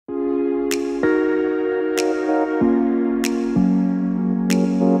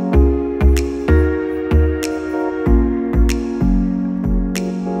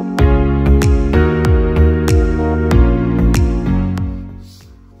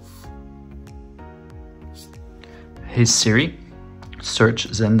Hey Siri, search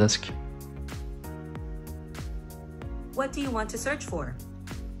Zendesk. What do you want to search for?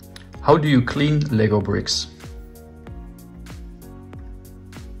 How do you clean Lego bricks?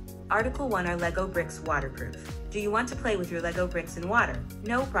 Article 1, are Lego bricks waterproof? Do you want to play with your Lego bricks in water?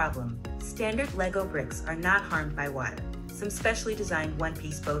 No problem. Standard Lego bricks are not harmed by water. Some specially designed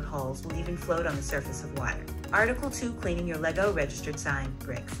one-piece boat hulls will even float on the surface of water. Article 2, cleaning your Lego registered sign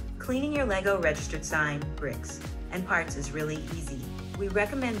bricks. Cleaning your Lego registered sign bricks and parts is really easy. We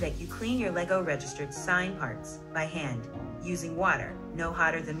recommend that you clean your Lego registered sign parts by hand using water no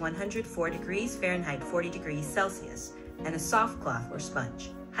hotter than 104 degrees Fahrenheit, 40 degrees Celsius, and a soft cloth or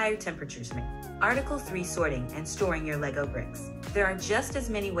sponge. Higher temperatures may. Article 3, sorting and storing your Lego bricks. There are just as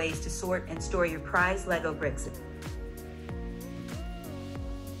many ways to sort and store your prized Lego bricks